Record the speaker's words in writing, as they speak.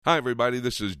Hi, everybody.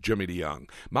 This is Jimmy DeYoung.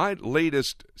 My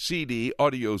latest CD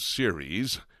audio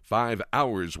series, 5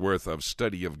 hours worth of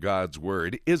study of God's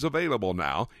Word, is available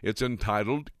now. It's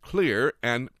entitled Clear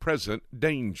and Present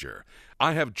Danger.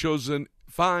 I have chosen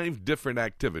 5 different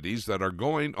activities that are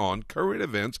going on, current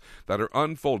events that are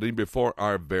unfolding before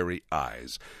our very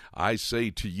eyes. I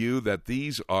say to you that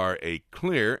these are a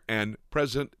clear and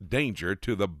present danger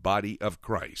to the body of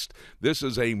Christ. This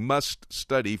is a must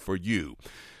study for you.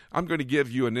 I'm going to give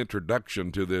you an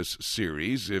introduction to this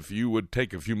series. If you would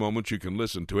take a few moments, you can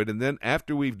listen to it. And then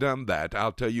after we've done that,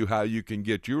 I'll tell you how you can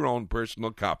get your own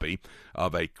personal copy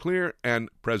of A Clear and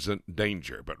Present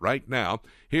Danger. But right now,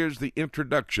 here's the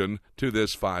introduction to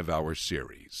this 5-hour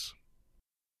series.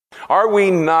 Are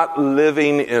we not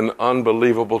living in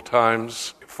unbelievable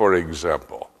times? For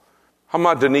example,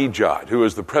 Ahmadinejad, who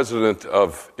is the president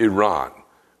of Iran,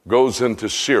 goes into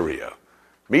Syria,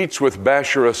 meets with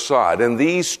Bashar Assad, and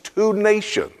these two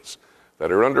nations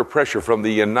that are under pressure from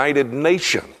the United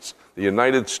Nations, the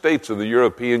United States and the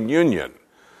European Union,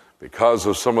 because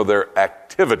of some of their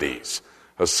activities.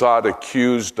 Assad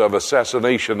accused of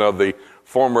assassination of the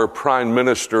former prime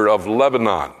minister of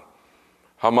Lebanon.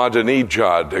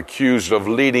 Ahmadinejad accused of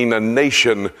leading a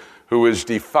nation who is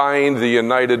defying the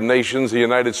United Nations, the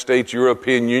United States,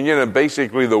 European Union, and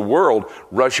basically the world,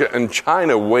 Russia and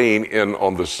China weighing in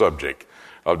on the subject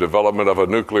of development of a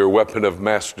nuclear weapon of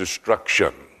mass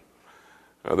destruction.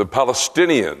 The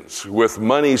Palestinians, with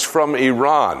monies from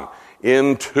Iran,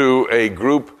 into a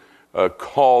group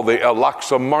called the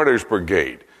Al-Aqsa Martyrs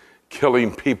Brigade,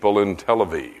 killing people in Tel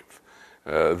Aviv.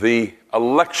 The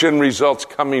election results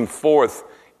coming forth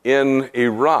in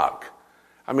Iraq.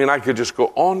 I mean, I could just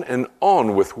go on and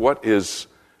on with what is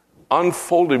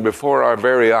unfolding before our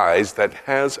very eyes that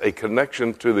has a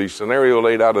connection to the scenario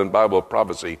laid out in Bible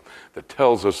prophecy that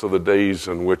tells us of the days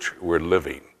in which we're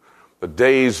living. The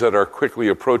days that are quickly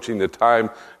approaching the time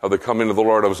of the coming of the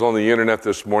Lord. I was on the internet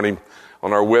this morning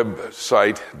on our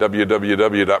website,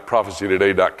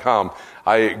 www.prophecytoday.com.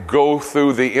 I go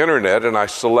through the internet and I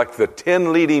select the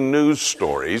 10 leading news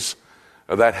stories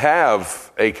that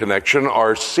have a connection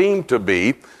or seem to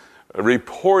be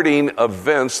reporting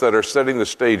events that are setting the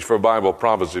stage for Bible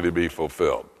prophecy to be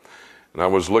fulfilled. And I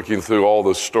was looking through all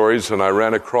the stories and I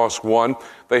ran across one.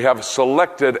 They have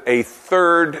selected a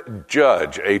third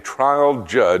judge, a trial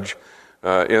judge,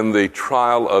 in the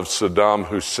trial of Saddam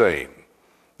Hussein.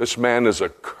 This man is a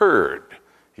Kurd.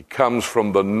 He comes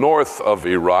from the north of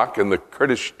Iraq and the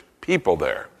Kurdish people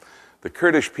there. The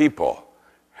Kurdish people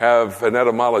have an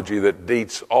etymology that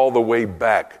dates all the way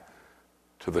back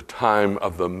to the time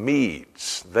of the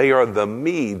Medes. They are the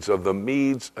Medes of the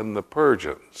Medes and the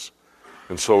Persians.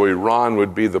 And so Iran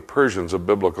would be the Persians of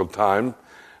biblical time.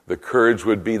 The Kurds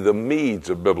would be the Medes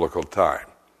of biblical time.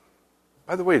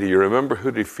 By the way, do you remember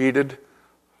who defeated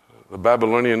the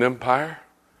Babylonian Empire?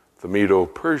 The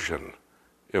Medo-Persian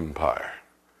Empire.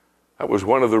 That was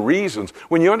one of the reasons.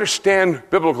 When you understand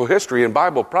biblical history and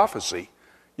Bible prophecy,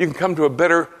 you can come to a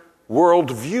better world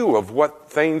view of what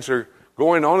things are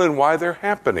going on and why they're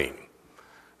happening.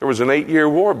 There was an 8-year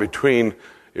war between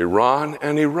Iran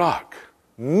and Iraq.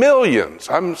 Millions,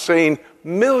 I'm saying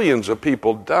millions of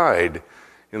people died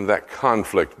in that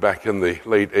conflict back in the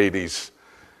late 80s.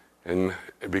 And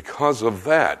because of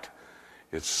that,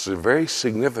 it's very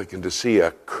significant to see a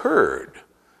Kurd,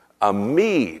 a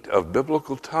Mede of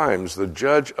biblical times, the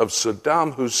judge of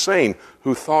Saddam Hussein,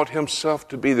 who thought himself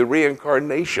to be the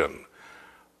reincarnation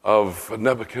of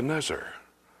Nebuchadnezzar.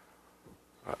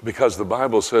 Because the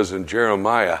Bible says in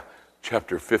Jeremiah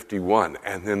chapter 51,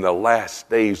 and in the last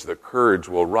days the Kurds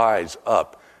will rise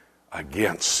up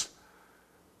against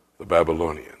the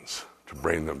Babylonians to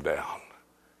bring them down.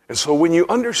 And so when you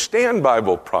understand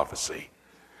Bible prophecy,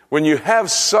 when you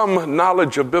have some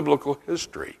knowledge of biblical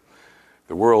history,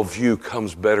 the worldview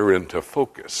comes better into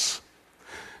focus.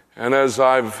 And as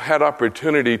I've had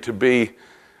opportunity to be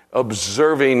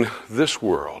observing this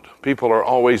world, people are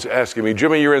always asking me,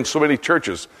 Jimmy, you're in so many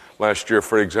churches. Last year,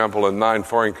 for example, in 9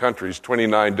 foreign countries,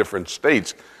 29 different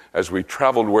states, as we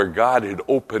traveled where God had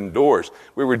opened doors.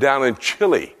 We were down in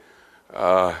Chile,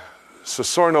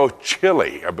 Osorno,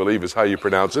 Chile, I believe is how you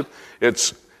pronounce it.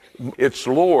 It's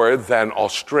lower than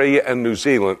Australia and New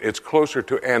Zealand. It's closer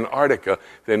to Antarctica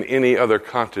than any other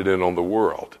continent on the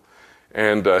world.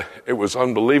 And it was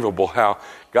unbelievable how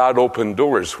God opened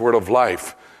doors, Word of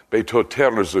Life, Beto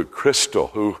Terzo Cristo,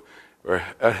 who were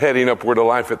heading up Word of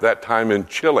Life at that time in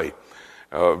Chile,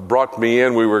 brought me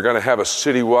in. We were going to have a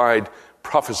citywide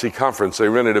prophecy conference. They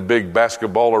rented a big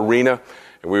basketball arena,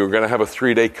 and we were going to have a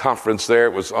 3-day conference there.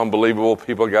 It was unbelievable.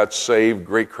 People got saved.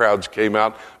 Great crowds came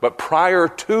out. But prior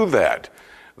to that,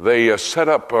 they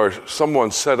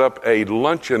someone set up a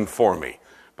luncheon for me.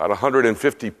 About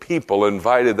 150 people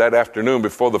invited that afternoon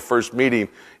before the first meeting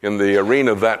in the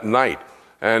arena that night.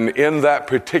 And in that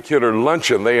particular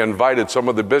luncheon, they invited some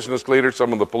of the business leaders,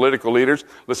 some of the political leaders.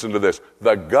 Listen to this.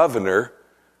 The governor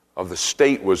of the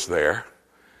state was there,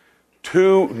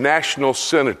 2 national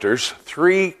senators,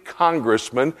 3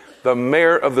 congressmen, the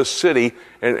mayor of the city,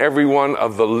 and every one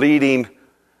of the leading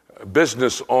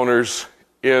business owners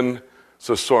in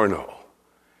Sasorno.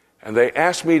 And they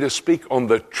asked me to speak on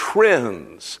the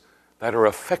trends that are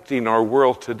affecting our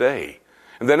world today.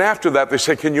 And then after that, they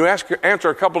said, can you answer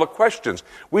a couple of questions?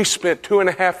 We spent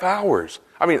 2.5 hours.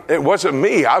 I mean, it wasn't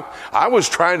me. I was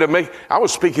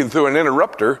speaking through an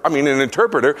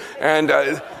interpreter, and,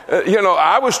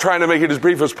 I was trying to make it as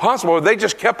brief as possible. They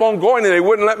just kept on going, and they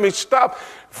wouldn't let me stop.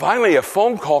 Finally, a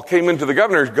phone call came into the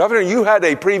governor. Governor, you had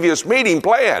a previous meeting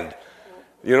planned.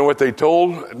 You know what they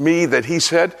told me that he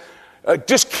said?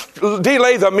 Just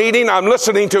delay the meeting. I'm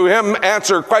listening to him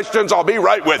answer questions. I'll be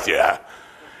right with you.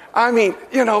 I mean,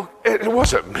 it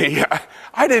wasn't me.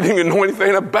 I didn't even know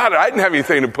anything about it. I didn't have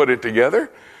anything to put it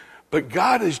together. But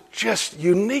God is just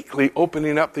uniquely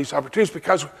opening up these opportunities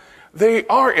because they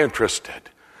are interested.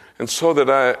 And so that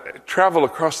I travel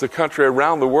across the country,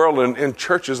 around the world, and in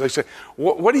churches, they say,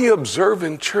 what do you observe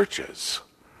in churches?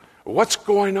 What's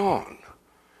going on?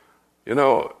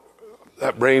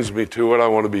 That brings me to what I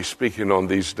want to be speaking on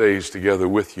these days together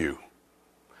with you.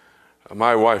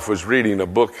 My wife was reading a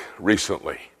book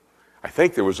recently. I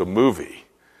think there was a movie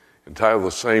entitled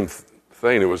the same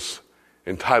thing. It was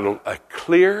entitled A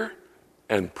Clear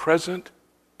and Present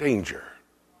Danger.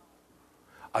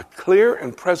 A clear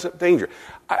and present danger.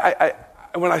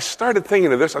 When I started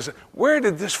thinking of this, I said, where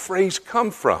did this phrase come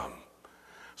from?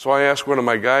 So I asked one of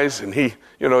my guys, and he,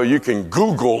 you can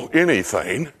Google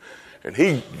anything. And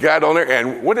he got on there,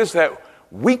 and what is that,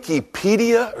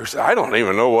 Wikipedia? I don't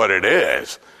even know what it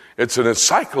is. It's an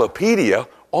encyclopedia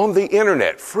on the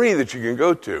internet, free, that you can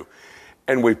go to.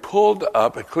 And we pulled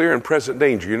up A Clear and Present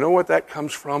Danger. You know what that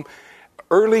comes from?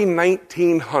 Early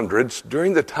 1900s,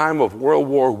 during the time of World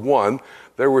War I,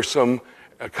 there were some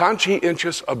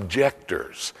conscientious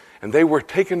objectors, and they were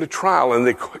taken to trial, and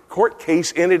the court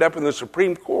case ended up in the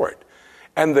Supreme Court.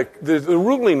 And the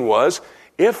ruling was,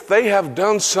 if they have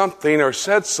done something or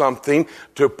said something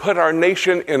to put our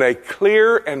nation in a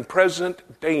clear and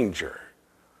present danger.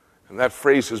 And that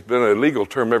phrase has been a legal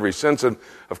term ever since, and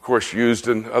of course used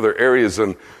in other areas,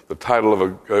 and the title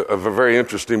of a very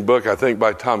interesting book, I think,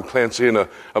 by Tom Clancy, and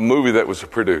a movie that was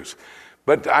produced.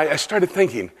 But I started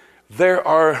thinking, there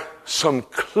are some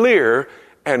clear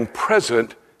and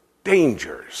present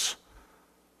dangers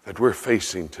that we're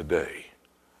facing today,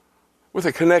 with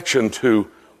a connection to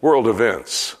world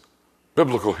events,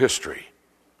 biblical history,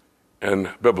 and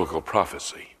biblical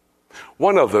prophecy.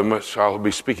 One of them, which I'll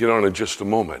be speaking on in just a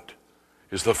moment,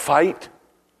 is the fight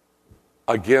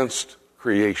against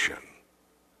creation.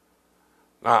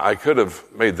 Now, I could have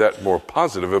made that more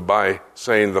positive by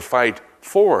saying the fight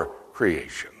for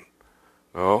creation.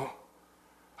 No,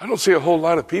 I don't see a whole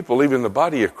lot of people, even in the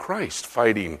body of Christ,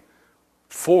 fighting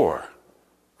for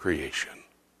creation.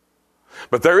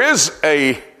 But there is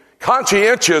a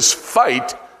conscientious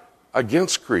fight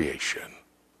against creation.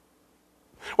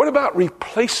 What about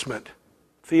replacement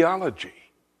theology?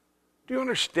 Do you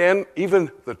understand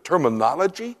even the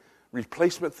terminology,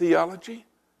 replacement theology?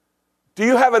 Do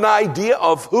you have an idea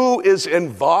of who is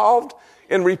involved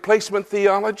in replacement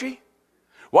theology?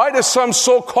 Why do some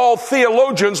so-called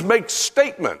theologians make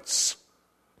statements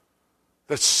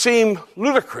that seem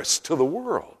ludicrous to the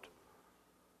world?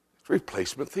 It's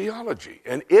replacement theology,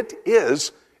 and it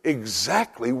is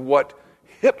exactly what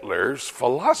Hitler's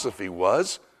philosophy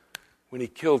was when he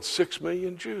killed 6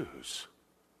 million Jews.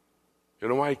 You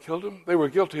know why he killed them? They were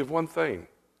guilty of one thing.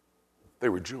 They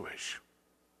were Jewish.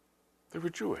 They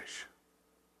were Jewish.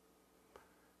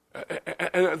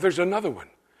 And there's another one.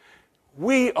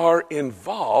 We are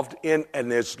involved in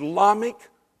an Islamic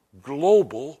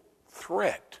global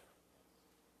threat.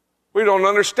 We don't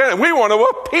understand it. We want to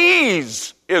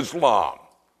appease Islam.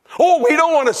 Oh, we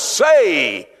don't want to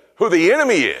say who the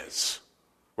enemy is.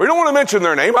 We don't want to mention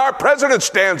their name. Our president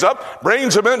stands up,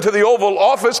 brings them into the Oval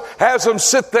Office, has them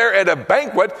sit there at a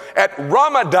banquet at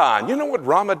Ramadan. You know what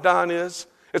Ramadan is?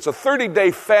 It's a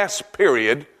 30-day fast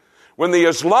period when the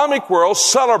Islamic world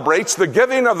celebrates the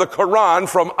giving of the Quran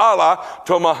from Allah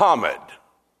to Muhammad.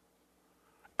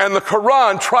 And the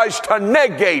Quran tries to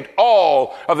negate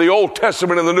all of the Old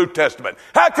Testament and the New Testament.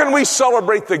 How can we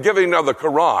celebrate the giving of the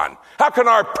Quran? How can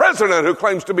our president, who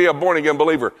claims to be a born-again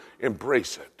believer,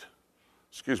 embrace it?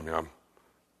 Excuse me, I'm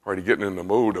already getting in the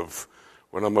mood of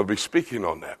when I'm going to be speaking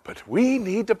on that. But we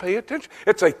need to pay attention.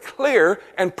 It's a clear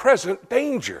and present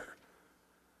danger.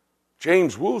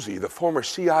 James Woolsey, the former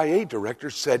CIA director,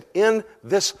 said, in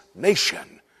this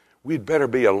nation, we'd better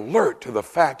be alert to the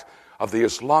fact of the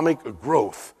Islamic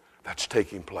growth that's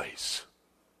taking place.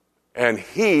 And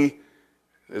he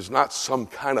is not some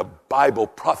kind of Bible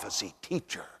prophecy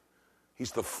teacher.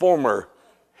 He's the former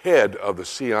head of the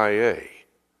CIA.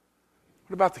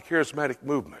 What about the charismatic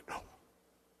movement?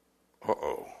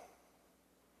 Uh-oh.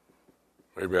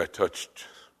 Maybe I touched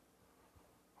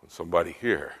on somebody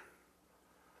here.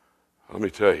 Let me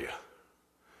tell you,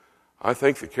 I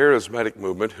think the charismatic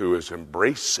movement, who is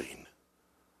embracing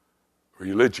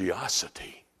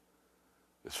religiosity,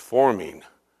 is forming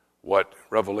what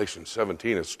Revelation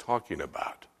 17 is talking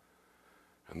about.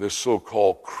 And this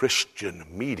so-called Christian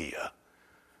media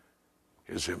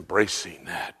is embracing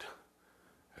that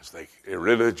as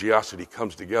religiosity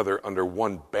comes together under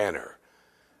one banner,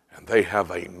 and they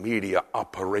have a media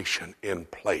operation in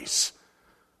place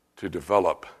to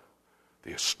develop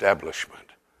the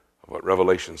establishment of what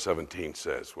Revelation 17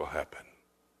 says will happen.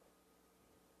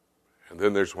 And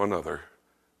then there's one other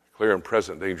clear and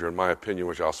present danger, in my opinion,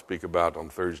 which I'll speak about on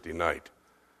Thursday night.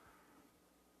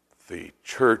 The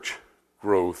church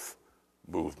growth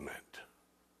movement.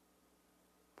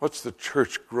 What's the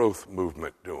church growth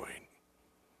movement doing?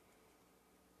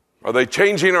 Are they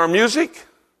changing our music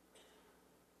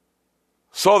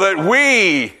so that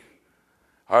we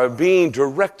are being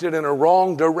directed in a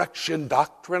wrong direction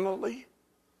doctrinally?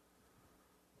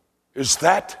 Is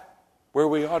that where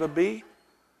we ought to be?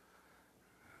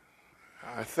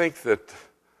 I think that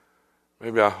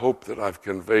I hope that I've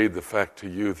conveyed the fact to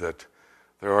you that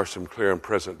there are some clear and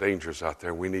present dangers out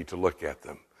there. We need to look at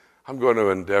them. I'm going to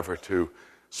endeavor to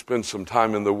spend some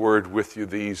time in the Word with you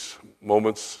these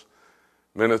minutes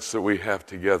that we have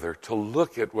together, to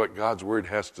look at what God's Word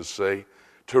has to say,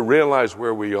 to realize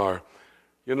where we are.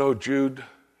 You know, Jude,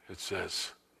 it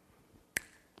says,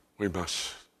 we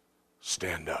must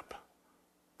stand up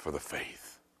for the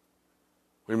faith.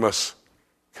 We must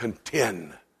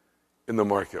contend in the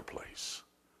marketplace.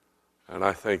 And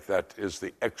I think that is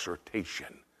the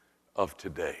exhortation of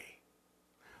today.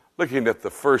 Looking at the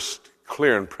first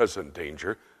clear and present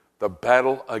danger, the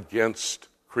battle against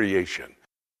creation.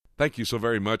 Thank you so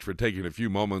very much for taking a few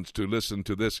moments to listen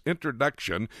to this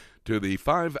introduction to the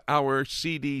 5-hour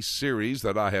CD series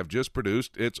that I have just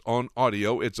produced. It's on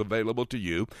audio. It's available to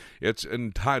you. It's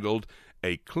entitled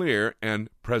A Clear and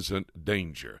Present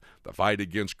Danger. The Fight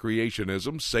Against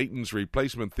Creationism, Satan's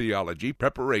Replacement Theology,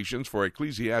 Preparations for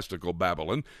Ecclesiastical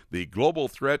Babylon, The Global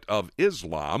Threat of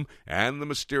Islam, and The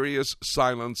Mysterious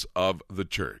Silence of the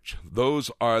Church.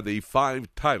 Those are the 5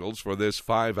 titles for this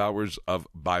 5 hours of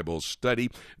Bible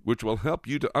study, which will help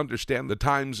you to understand the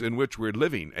times in which we're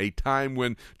living, a time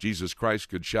when Jesus Christ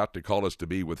could shout to call us to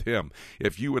be with Him.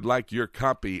 If you would like your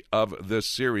copy of this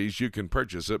series, you can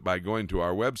purchase it by going to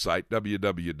our website,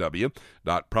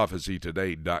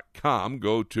 www.prophecytoday.com.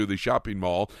 Go to the shopping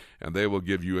mall, and they will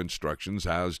give you instructions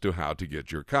as to how to get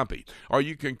your copy. Or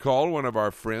you can call. One of our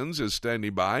friends is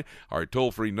standing by. Our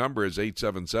toll-free number is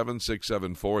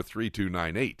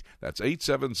 877-674-3298. That's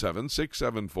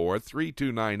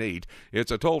 877-674-3298.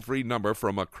 It's a toll-free number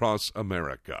from across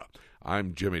America.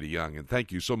 I'm Jimmy DeYoung, and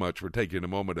thank you so much for taking a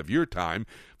moment of your time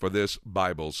for this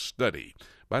Bible study.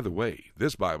 By the way,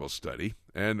 this Bible study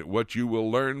and what you will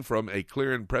learn from A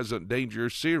Clear and Present Danger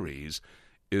series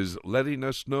is letting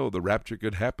us know the rapture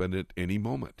could happen at any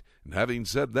moment. And having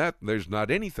said that, there's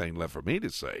not anything left for me to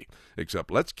say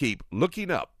except let's keep looking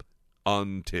up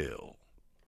until...